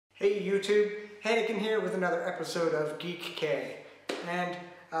Hey YouTube, Hannigan here with another episode of Geek K. And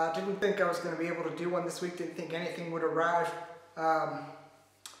didn't think I was going to be able to do one this week, didn't think anything would arrive.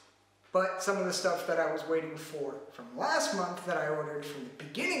 But some of the stuff that I was waiting for from last month that I ordered from the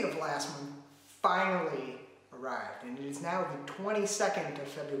beginning of last month finally arrived. And it is now the 22nd of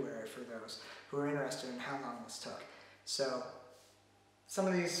February for those who are interested in how long this took. So some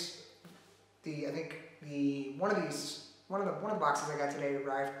of these, one of the boxes I got today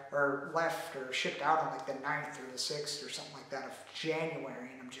arrived, or left, or shipped out on like the 9th or the 6th or something like that of January,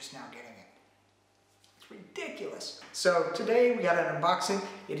 and I'm just now getting it. It's ridiculous. So today we got an unboxing.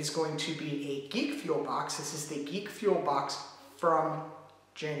 It is going to be a GeekFuel box. This is the GeekFuel box from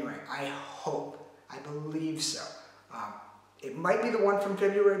January. I hope. I believe so. It might be the one from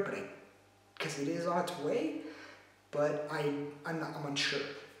February, but because it is on its way, but I'm unsure.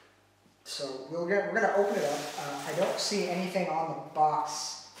 So we're going to open it up. I don't see anything on the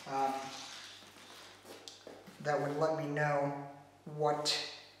box that would let me know what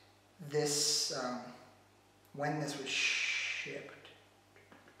this, when this was shipped.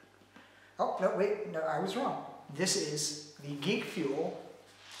 Oh, no, wait, no, I was wrong. This is the GeekFuel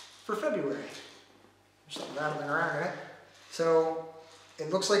for February. There's something rattling around in it. So it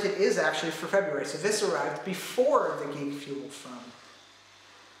looks like it is actually for February. So this arrived before the GeekFuel from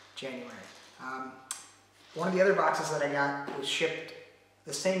January. One of the other boxes that I got was shipped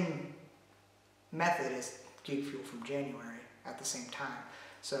the same method as GeekFuel from January at the same time.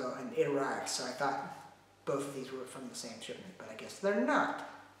 So, and it arrived. So I thought both of these were from the same shipment, but I guess they're not.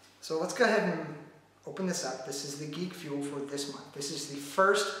 So let's go ahead and open this up. This is the GeekFuel for this month. This is the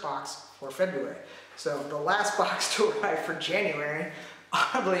first box for February. So the last box to arrive for January,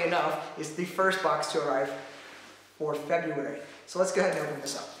 oddly enough, is the first box to arrive for February. So let's go ahead and open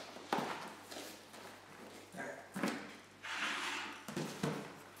this up.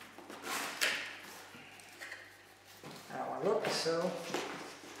 I don't want to look, so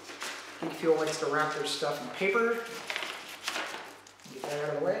GeekFuel likes to wrap their stuff in paper. Get that out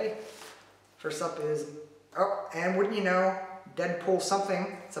of the way. First up is, oh, and wouldn't you know, Deadpool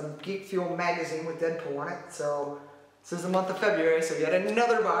something. It's a GeekFuel magazine with Deadpool on it. So this is the month of February, so yet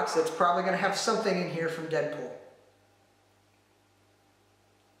another box that's probably going to have something in here from Deadpool.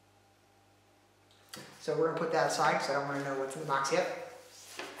 So we're going to put that aside because I don't want to know what's in the box yet.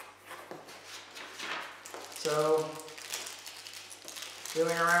 So,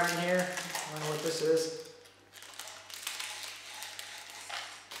 feeling around in here, I don't know what this is.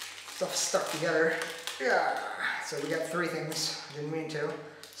 Stuff stuck together. Yeah. So we got three things, didn't mean to.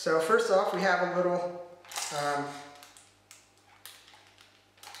 So first off, we have a little,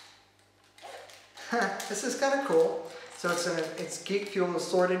 this is kind of cool. So it's GeekFuel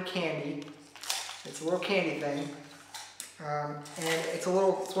assorted candy. It's a little candy thing, and it's one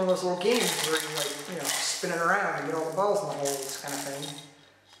of those little games where you spin it around and get all the balls in the holes kind of thing.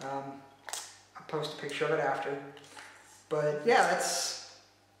 I'll post a picture of it after. But yeah,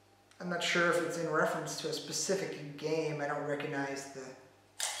 I'm not sure if it's in reference to a specific game. I don't recognize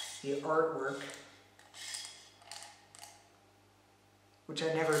the artwork, which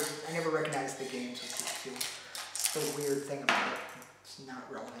I never recognized the games with GeekFuel. It's the weird thing about it. It's not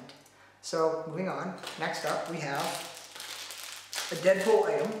relevant. So, moving on, next up we have a Deadpool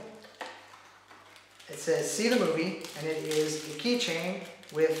item. It says, see the movie, and it is a keychain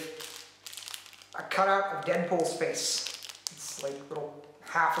with a cutout of Deadpool's face. It's like little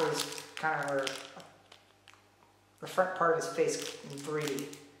half of his, the front part of his face in 3D.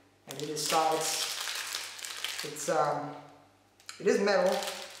 And it is solid. It is metal,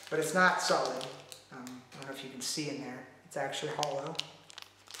 but it's not solid. I don't know if you can see in there. It's actually hollow.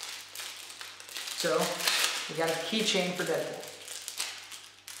 So, we got a keychain for Deadpool.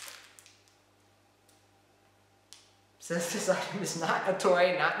 Says this item is not a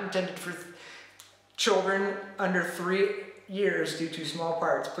toy, not intended for children under 3 years due to small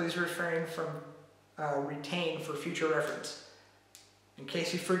parts. Please refrain from retain for future reference. In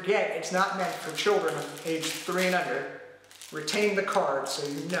case you forget, it's not meant for children of age 3 and under. Retain the card so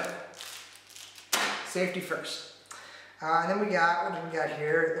you know. Safety first. And then what do we got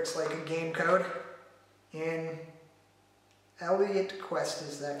here? It looks like a game code. In Elliot Quest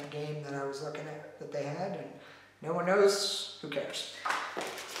is that game that I was looking at that they had, and no one knows, who cares.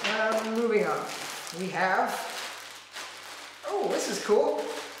 Moving on, we have, oh, this is cool.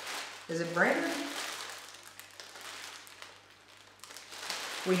 Is it branded?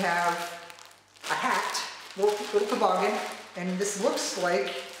 We have a hat, little toboggan, and this looks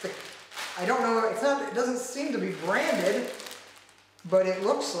like, I don't know, it doesn't seem to be branded, but it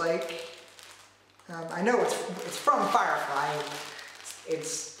looks like, I know it's from Firefly. It's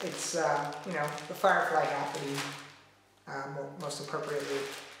It's you know, the Firefly hat that he most appropriately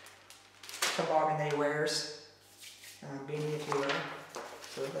toboggan that he wears, beanie if you will.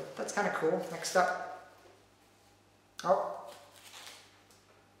 So that's kind of cool. Next up, oh,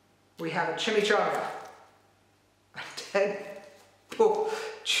 we have a chimichanga. A Deadpool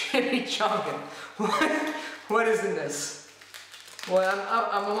chimichanga. What is in this? Well,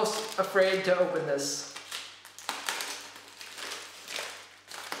 I'm almost afraid to open this.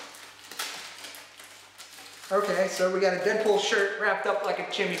 Okay, so we got a Deadpool shirt wrapped up like a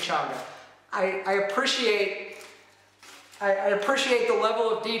chimichanga. I appreciate the level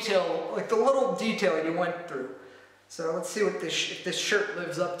of detail, like the little detail you went through. So let's see what if this shirt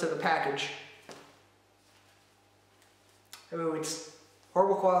lives up to the package. Oh, it's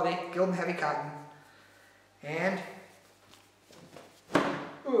horrible quality, Gildan heavy cotton. And,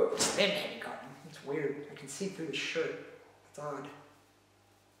 ooh, it's thin heavy cotton. It's weird. I can see through the shirt. It's odd.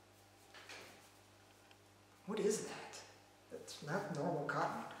 What is that? That's not normal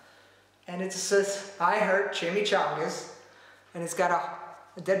cotton. And it says, I heart chimichangas. And it's got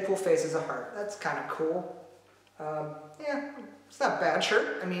a Deadpool face as a heart. That's kind of cool. Yeah, it's not a bad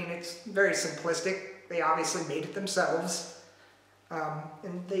shirt. I mean, it's very simplistic. They obviously made it themselves.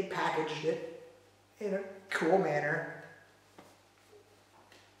 And they packaged it in a cool manner.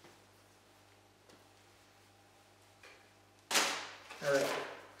 Alright,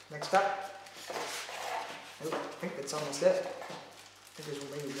 next up. I think that's almost it. I think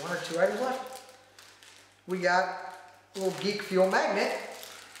there's maybe 1 or 2 items left. We got a little GeekFuel magnet,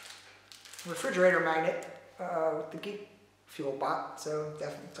 refrigerator magnet, with the GeekFuel bot, so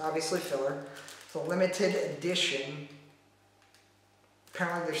definitely, it's obviously filler. It's a limited edition.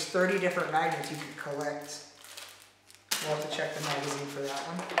 Apparently there's 30 different magnets you can collect. We'll have to check the magazine for that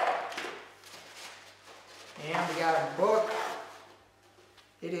one. And we got a book.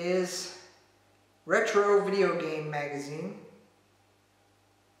 It is Retro Video Game Magazine.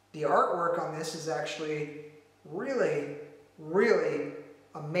 The artwork on this is actually really, really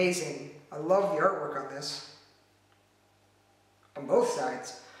amazing. I love the artwork on this. On both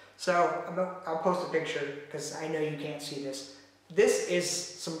sides. So I'll post a picture because I know you can't see this. This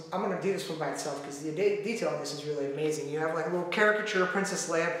is I'm going to do this one by itself because the detail on this is really amazing. You have like a little caricature of Princess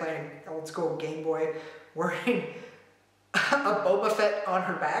Leia playing old school Game Boy, wearing a Boba Fett on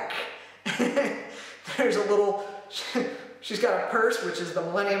her back. There's a little, she's got a purse, which is the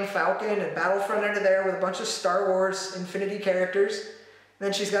Millennium Falcon, and Battlefront under there with a bunch of Star Wars Infinity characters. And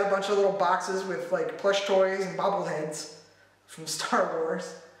then she's got a bunch of little boxes with like plush toys and bobbleheads from Star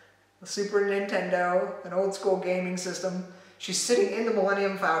Wars. A Super Nintendo, an old school gaming system. She's sitting in the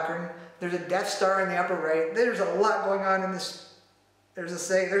Millennium Falcon. There's a Death Star in the upper right. There's a lot going on in this. There's a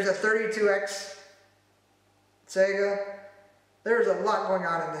 32X Sega. There's a lot going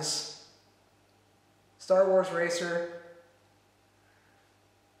on in this. Star Wars Racer.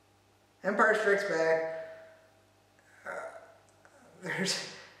 Empire Strikes Back.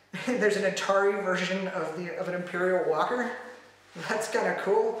 There's an Atari version of an Imperial Walker. That's kind of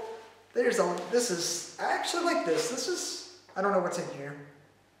cool. I actually like this. I don't know what's in here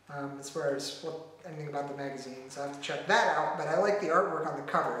as far as anything about the magazine, so I have to check that out, but I like the artwork on the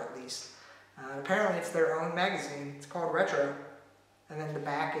cover at least. Apparently it's their own magazine. It's called Retro, and then the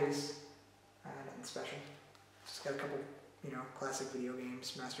back is nothing special. It's got a couple, classic video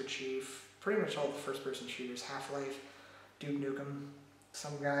games, Master Chief, pretty much all the first-person shooters, Half-Life, Duke Nukem,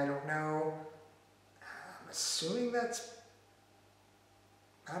 some guy I don't know. I'm assuming that's,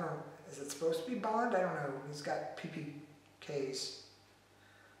 is it supposed to be Bond? I don't know. He's got PPKs.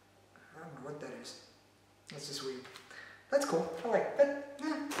 I don't know what that is. That's just weird. That's cool. I like that.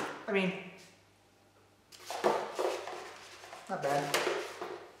 I mean, not bad.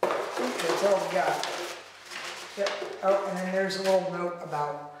 That's all we got. Yep. Oh, and then there's a little note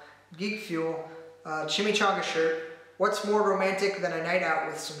about GeekFuel chimichanga shirt. What's more romantic than a night out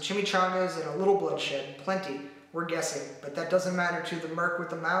with some chimichangas and a little bloodshed? Plenty, we're guessing, but that doesn't matter to the merc with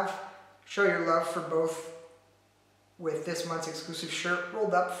the mouth. Show your love for both with this month's exclusive shirt,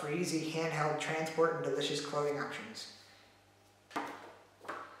 rolled up for easy handheld transport and delicious clothing options.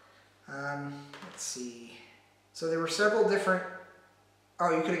 Let's see. So there were several different,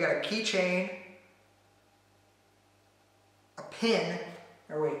 you could have got a keychain, a pin,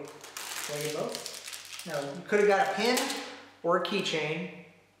 or wait, did I get both? No, you could have got a pin or a keychain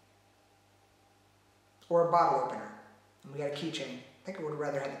or a bottle opener. And we got a keychain. I think I would have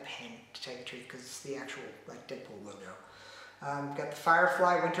rather had the pin, to tell you the truth, because it's the actual Deadpool logo. Got the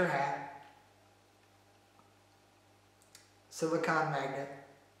Firefly winter hat, silicone magnet.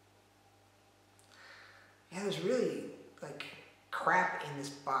 Yeah, there's really crap in this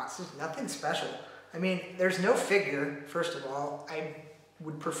box. There's nothing special. I mean, there's no figure, first of all. I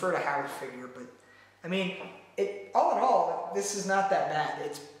would prefer to have a figure, but I mean, all in all, this is not that bad.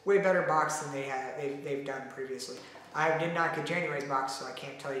 It's way better box than they've done previously. I did not get January's box, so I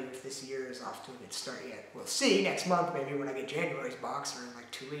can't tell you if this year is off to a good start yet. We'll see next month, maybe when I get January's box, or in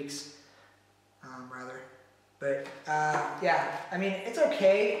like 2 weeks, rather. But yeah, I mean, it's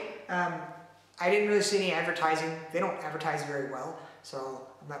okay. I didn't really see any advertising. They don't advertise very well, so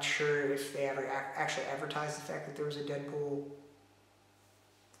I'm not sure if they ever actually advertised the fact that there was a Deadpool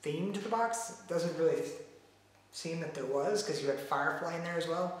theme to the box. It doesn't really seem that there was, because you had Firefly in there as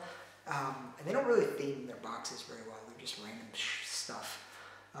well. And they don't really theme their boxes very well. They're just random stuff.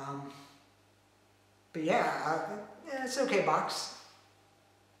 But yeah, it's an okay box.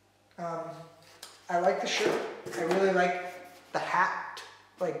 I like the shirt. I really like the hat,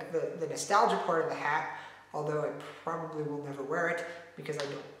 like the nostalgia part of the hat, although I probably will never wear it because I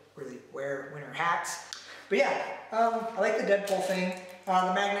don't really wear winter hats. But yeah, I like the Deadpool thing.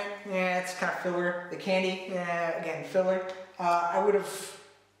 The magnet, yeah, it's kind of filler. The candy, yeah, again, filler. I would have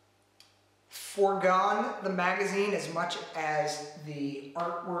foregone the magazine as much as the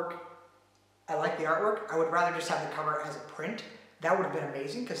artwork. I like the artwork. I would rather just have the cover as a print. That would have been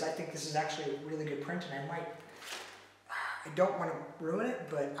amazing, because I think this is actually a really good print, and I don't want to ruin it,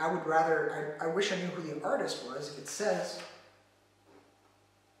 but I would rather, I wish I knew who the artist was. If it says,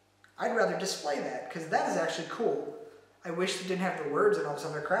 I'd rather display that, because that is actually cool. I wish it didn't have the words and all this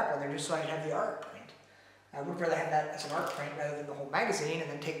other crap on there, just so I could have the art print. I would rather have that as an art print rather than the whole magazine, and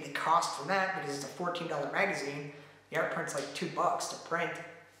then take the cost from that, because it's a $14 magazine. The art print's like $2 to print.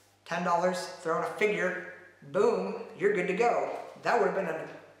 $10, throw in a figure, boom, you're good to go. That would have been an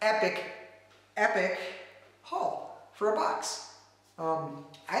epic, epic haul for a box.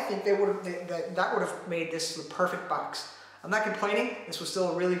 I think they would have, that would have made this the perfect box. I'm not complaining. This was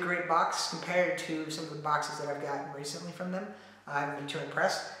still a really great box compared to some of the boxes that I've gotten recently from them. I haven't been too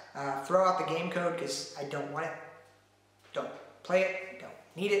impressed. Throw out the game code because I don't want it. Don't play it. Don't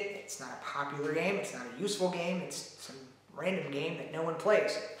need it. It's not a popular game. It's not a useful game. It's some random game that no one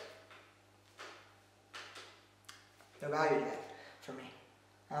plays. No value to that for me.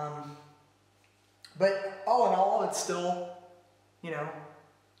 But all in all, it's still, you know,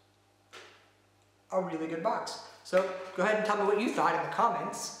 a really good box. So go ahead and tell me what you thought in the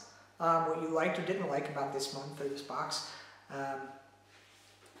comments, what you liked or didn't like about this month or this box.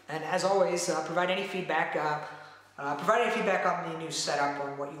 And as always, provide any feedback. On the new setup,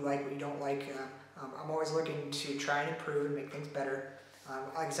 on what you like, what you don't like. I'm always looking to try and improve and make things better.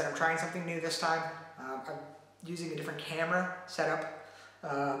 Like I said, I'm trying something new this time. I'm using a different camera setup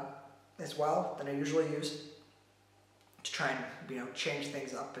as well than I usually use, to try and, you know, change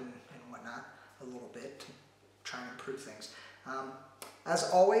things up and whatnot a little bit, to try and improve things.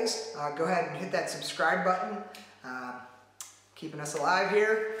 As always, go ahead and hit that subscribe button, keeping us alive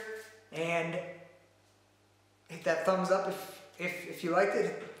here, and hit that thumbs up if you liked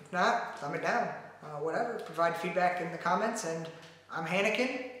it. If not, thumb it down. Whatever. Provide feedback in the comments, and I'm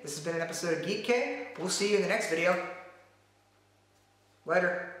Hannikin. This has been an episode of Geek K. We'll see you in the next video.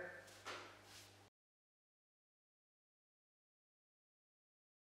 Later.